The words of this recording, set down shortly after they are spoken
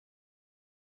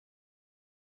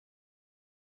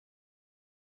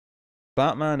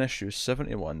Batman issue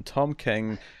 71. Tom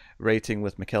King writing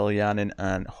with Mikel Yanin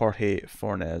and Jorge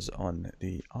Fornes on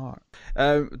the art.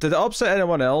 Did it upset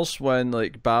anyone else when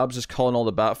like Babs is calling all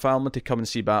the Bat family to come and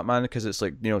see Batman because it's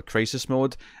like, you know, crisis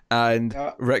mode, and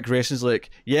Rick Grayson's like,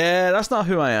 yeah, that's not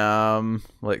who I am.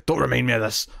 Like, don't remind me of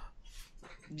this.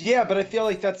 Yeah, but I feel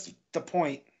like that's the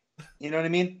point. You know what I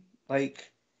mean?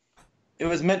 Like, it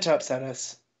was meant to upset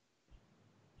us.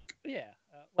 Yeah.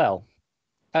 Well,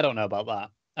 I don't know about that.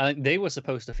 I think they were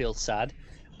supposed to feel sad.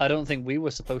 I don't think we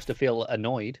were supposed to feel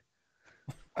annoyed.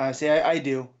 See, I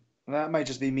do. That might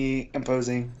just be me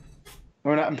imposing.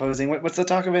 Or not imposing. What's the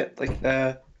talk of it? Like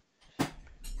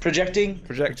projecting?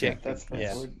 Projecting. That's the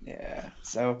word. Yeah.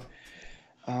 So,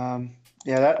 yeah,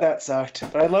 that sucked.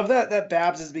 But I love that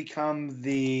Babs has become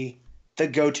the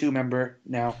go-to member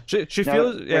now. She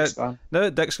feels now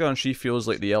that Dick's gone, she feels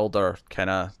like the elder kind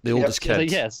of the oldest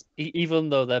kid. Yes, even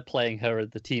though they're playing her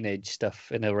the teenage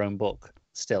stuff in her own book,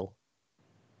 still.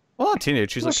 Well, not teenage.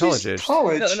 She's like college age.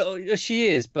 No, she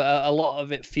is, but a lot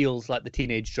of it feels like the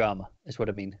teenage drama. Is what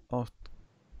I mean. Oh,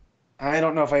 I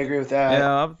don't know if I agree with that.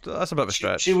 Yeah, that's a bit of a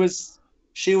stretch.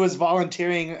 She was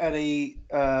volunteering at a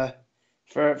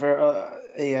for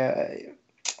a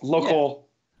local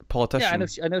politician.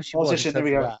 Yeah, I know she politician. There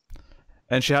we go.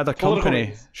 And she had a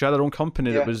company. She had her own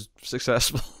company that was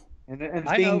successful. And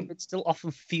I know it still often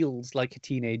feels like a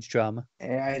teenage drama.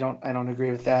 I don't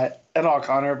agree with that at all,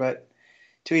 Connor. But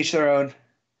to each their own.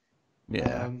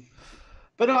 Yeah.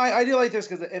 But no, I do like this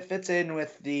because it fits in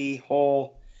with the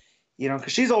whole, you know,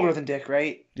 because she's older than Dick,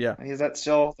 right? Yeah. Is that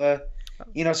still the,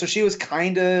 you know, so she was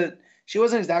she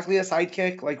wasn't exactly a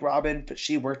sidekick like Robin, but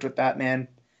she worked with Batman,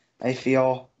 I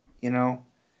feel, you know.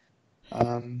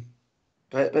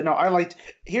 But no, I liked,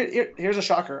 here's a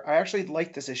shocker. I actually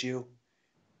liked this issue.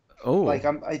 Oh. Like,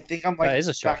 I think I'm like that is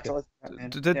a back shocker. to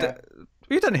Batman.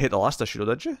 You didn't hate the last issue,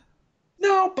 though, did you?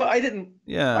 No, but I didn't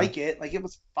like it. Like, it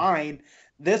was fine.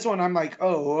 This one, I'm like,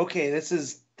 oh, okay, this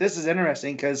is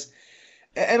interesting because,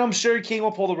 and I'm sure King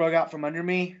will pull the rug out from under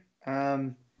me.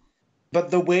 But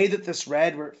the way that this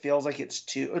read, where it feels like it's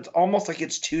almost like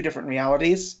it's two different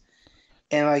realities,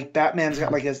 and like Batman's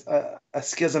got like a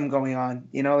schism going on.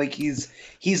 You know, like he's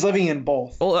living in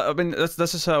both. Well, I mean,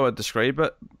 this is how I would describe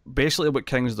it. Basically, what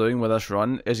King's doing with this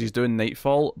run is he's doing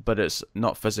Nightfall, but it's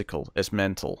not physical; it's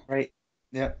mental. Right.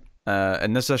 Yeah.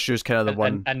 And this issue is kind of the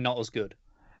one, and not as good.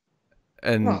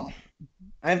 And well,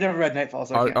 I've never read Nightfall,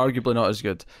 so arguably not as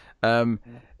good.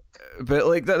 But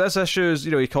like this issue is,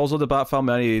 you know, he calls all the Bat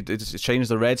family and he shines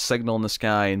the red signal in the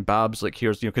sky, and Babs like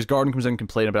hears, you know, because Gordon comes in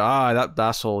complaining about that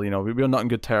asshole, you know, we're not in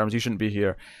good terms, you shouldn't be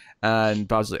here, and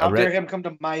Babs like, how dare him come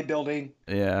to my building?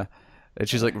 Yeah, and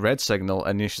she's like, red signal,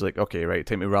 and she's like, okay, right,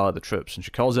 take me to rally the troops, and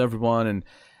she calls everyone,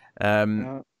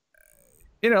 and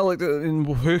you know, like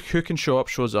who can show up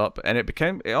shows up, and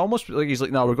it almost like he's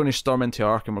like, no, we're going to storm into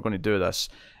Arkham, we're going to do this,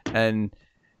 and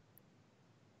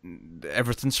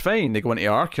everything's fine. They go into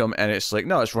Arkham, and it's like,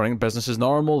 no, it's running business as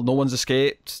normal. No one's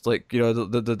escaped. Like, you know,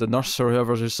 the nurse or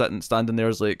whoever's who's standing there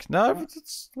is like, no,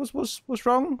 what's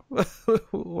wrong?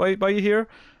 why are you here?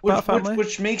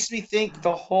 Which makes me think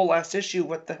the whole last issue,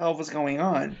 what the hell was going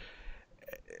on?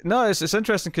 No, it's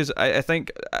interesting because I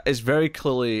think it's very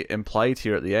clearly implied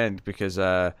here at the end, because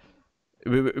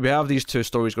we have these two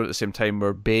stories going at the same time,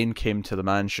 where Bane came to the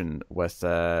mansion with you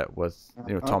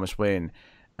know, Thomas Wayne,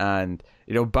 and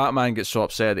you know, Batman gets so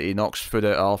upset that he knocks food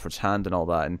out of Alfred's hand and all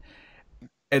that, and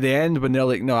at the end when they're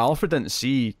like, no, Alfred didn't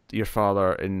see your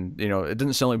father, and you know, it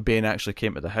didn't sound like Bane actually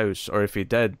came to the house, or if he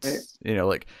did, you know,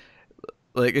 like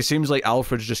it seems like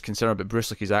Alfred's just concerned about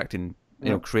Bruce, like he's acting, you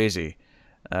know, crazy.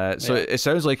 So it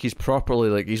sounds like he's properly,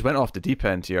 like, he's went off the deep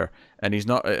end here, and he's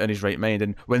not in his right mind.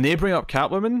 And when they bring up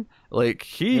Catwoman, like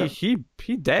he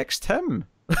dexed him.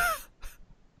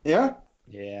 Yeah.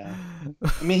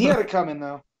 I mean, he had it coming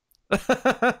though.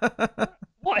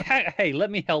 What? Hey,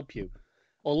 let me help you,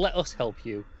 or let us help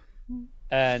you.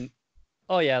 And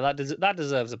oh yeah, that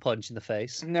deserves a punch in the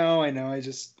face. No, I know.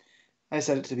 I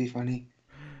said it to be funny.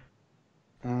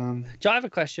 Do I have a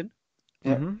question?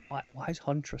 Yeah. Why is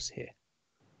Huntress here?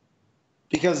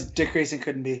 Because Dick Grayson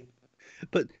couldn't be.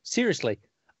 But seriously,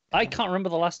 I can't remember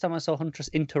the last time I saw Huntress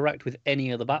interact with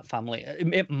any of the Bat family.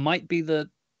 It might be the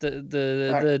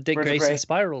Dick Grayson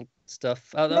Spiral stuff.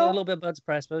 A little bit of Birds of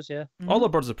Prey, I suppose. Yeah. All the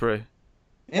Birds of Prey.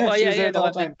 Yeah, well, the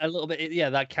whole time. A little bit. Yeah,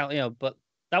 that count. You know, but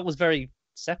that was very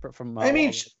separate from. I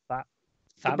mean, that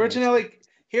the Bertinelli.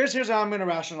 Here's how I'm going to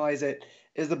rationalize it.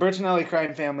 Is the Bertinelli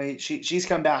crime family? She's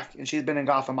come back and she's been in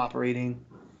Gotham operating.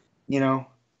 You know.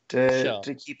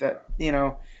 To keep that, you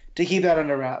know, to keep that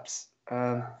under wraps.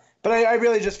 But I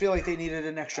really just feel like they needed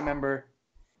an extra member.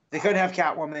 They couldn't have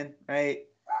Catwoman, right?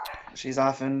 She's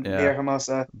off in Via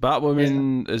Hermosa.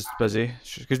 Batwoman is busy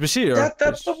because we see her.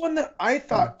 That's the one that I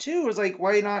thought too. Was like,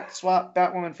 why not swap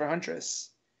Batwoman for Huntress?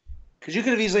 Because you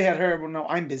could have easily had her. Well, no,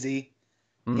 I'm busy.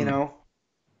 You know.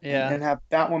 Yeah. And have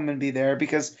Batwoman be there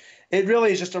because it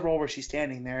really is just a role where she's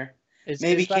standing there.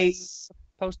 Maybe Kate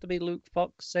supposed to be Luke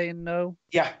Fox saying no.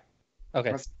 Yeah.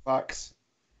 Okay. That's Fox.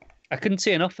 I couldn't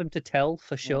see enough of him to tell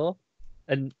for sure,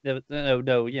 and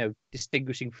no,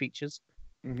 distinguishing features.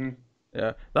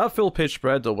 Yeah, that full page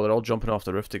spread though, where they're all jumping off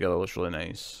the roof together, looks really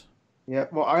nice. Yeah,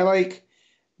 well, I like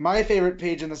my favorite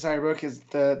page in the Snyder book is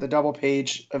the double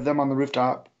page of them on the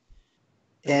rooftop,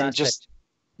 and just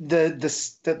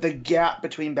the gap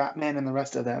between Batman and the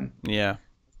rest of them. Yeah,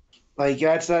 like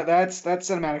that's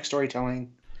cinematic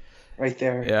storytelling, right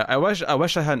there. Yeah, I wish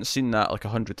I hadn't seen that like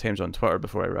 100 times on Twitter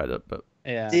before I read it, but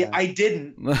see, I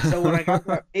didn't. So when I got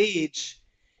that page,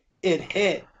 it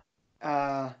hit.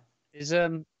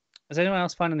 Is anyone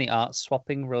else finding the art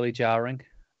swapping really jarring?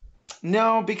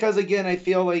 No, because again, I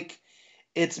feel like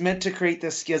it's meant to create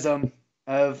this schism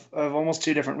of almost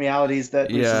two different realities that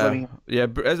Bruce is living in. Yeah,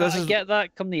 I get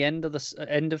that come the end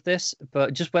of this,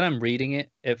 but just when I'm reading it,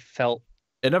 it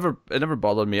never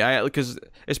bothered me. Because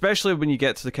especially when you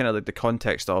get to the kind of like the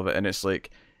context of it, and it's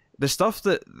like the stuff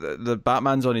that the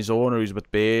Batman's on his own, or he's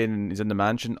with Bane and he's in the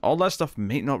mansion. All that stuff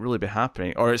might not really be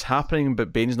happening, or it's happening,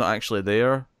 but Bane's not actually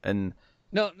there. And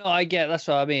no, I get that's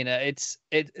what I mean.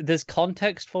 There's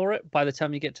context for it by the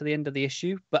time you get to the end of the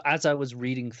issue, but as I was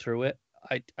reading through it,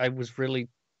 I was really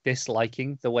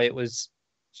disliking the way it was.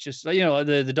 Just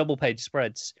the double page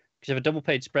spreads, because you have a double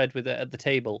page spread with it at the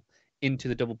table into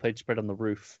the double page spread on the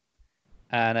roof,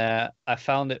 and I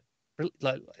found it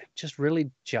just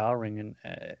really jarring, and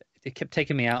it kept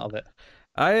taking me out of it.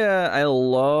 I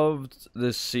loved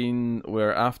the scene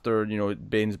where after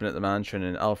Bane's been at the mansion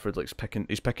and Alfred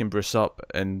he's picking Bruce up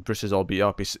and Bruce is all beat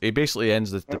up. He basically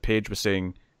ends the page with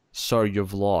saying, "Sir,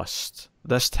 you've lost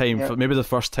this time. For maybe the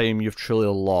first time you've truly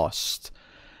lost,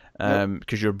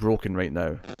 because you're broken right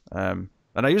now."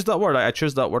 And I used that word. I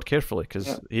chose that word carefully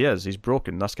because he's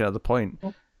broken. That's kind of the point.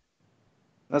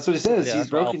 That's what he says. He's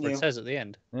broken. Alfred says at the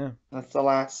end. Yeah, that's the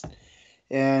last.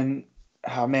 And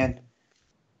oh man.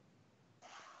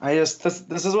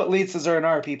 This is what leads to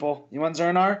Zur-En-Arrh, people. You want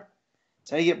Zur-En-Arrh? That's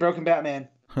how you get broken Batman.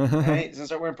 Right? He's gonna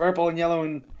start wearing purple and yellow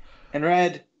and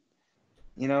red.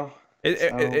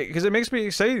 Because it makes me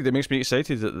excited. It makes me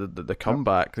excited that the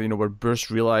comeback. Where Bruce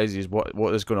realizes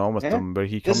what is going on with him, where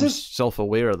he becomes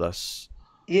self-aware of this.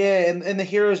 Yeah, in the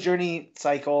hero's journey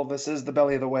cycle, this is the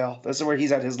belly of the whale. This is where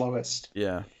he's at his lowest.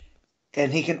 Yeah.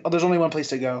 And he can. There's only one place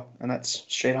to go, and that's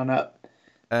straight on up.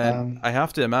 And I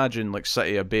have to imagine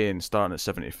City of Bane starting at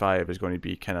 75 is going to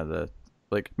be kind of the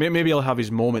maybe he'll have his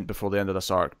moment before the end of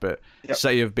this arc, but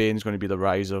City of Bane is going to be the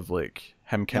rise of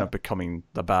him kind of becoming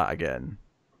the Bat again.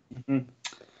 Mm-hmm.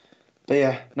 But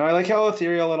yeah, no, I like how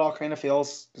ethereal it all kind of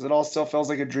feels, because it all still feels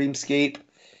like a dreamscape,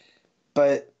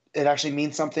 but it actually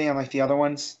means something, unlike the other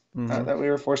ones that we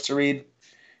were forced to read,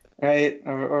 right,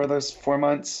 over those 4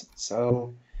 months.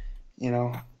 So,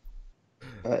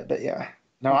 but yeah.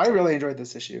 No, I really enjoyed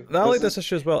this issue. I like this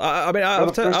issue as well. I mean, for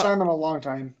the first time in a long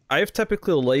time. I've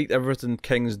typically liked everything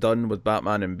King's done with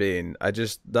Batman and Bane. I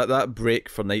just that break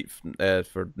for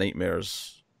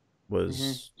Nightmares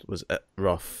was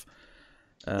rough.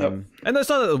 And it's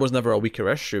not that there was never a weaker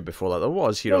issue before that. There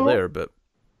was here or there, but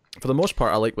for the most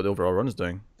part, I like what the overall run's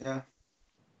doing. Yeah.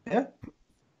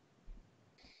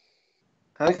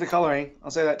 I like the coloring. I'll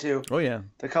say that too. Oh yeah.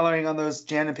 The coloring on those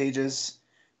Janet pages,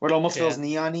 where it almost feels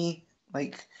neon-y.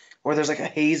 Where there's a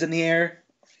haze in the air.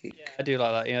 Yeah, I do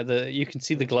like that. You can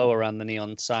see the glow around the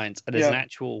neon signs, and there's an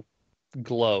actual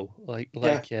glow.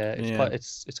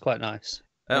 It's quite nice.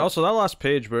 Also, that last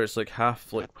page where it's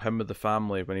half him with the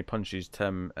family when he punches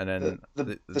Tim, and then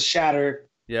the shatter.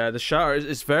 Yeah, the shatter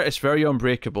is very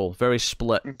unbreakable, very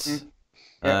split.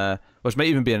 Mm-hmm. Which might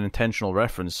even be an intentional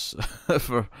reference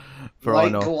for all I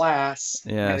know. Glass.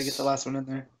 Yeah, gotta get the last one in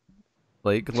there.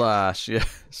 Like glass,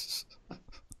 yes.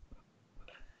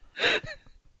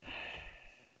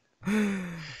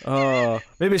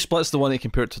 Maybe Split's the one that you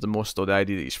compare it to the most, though, the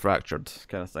idea that he's fractured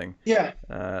kind of thing. Yeah.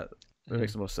 That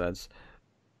makes the most sense.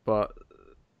 But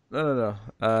no.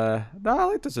 I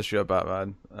like this issue of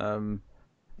Batman.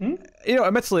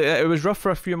 Admittedly, it was rough for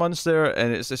a few months there,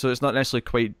 and it's not necessarily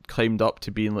quite climbed up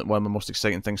to being one of the most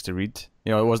exciting things to read.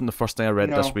 It wasn't the first thing I read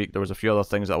this week. There was a few other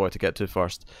things that I wanted to get to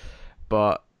first,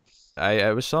 but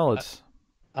it was solid.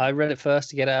 I read it first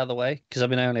to get it out of the way, because I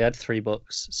only had 3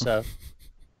 books, so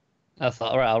I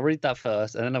thought, all right, I'll read that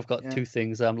first, and then I've got 2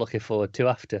 things that I'm looking forward to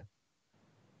after.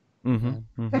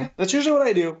 That's usually what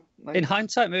I do. In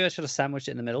hindsight, maybe I should have sandwiched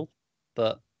it in the middle,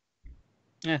 but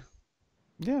Yeah.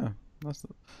 Yeah. That's the...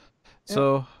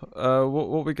 So,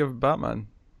 what we give Batman?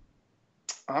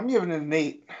 I'm giving it an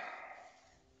 8.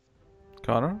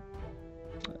 Connor?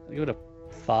 I give it a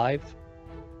 5.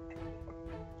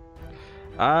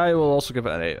 I will also give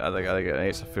it an 8. I think an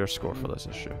 8's a fair score for this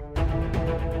issue.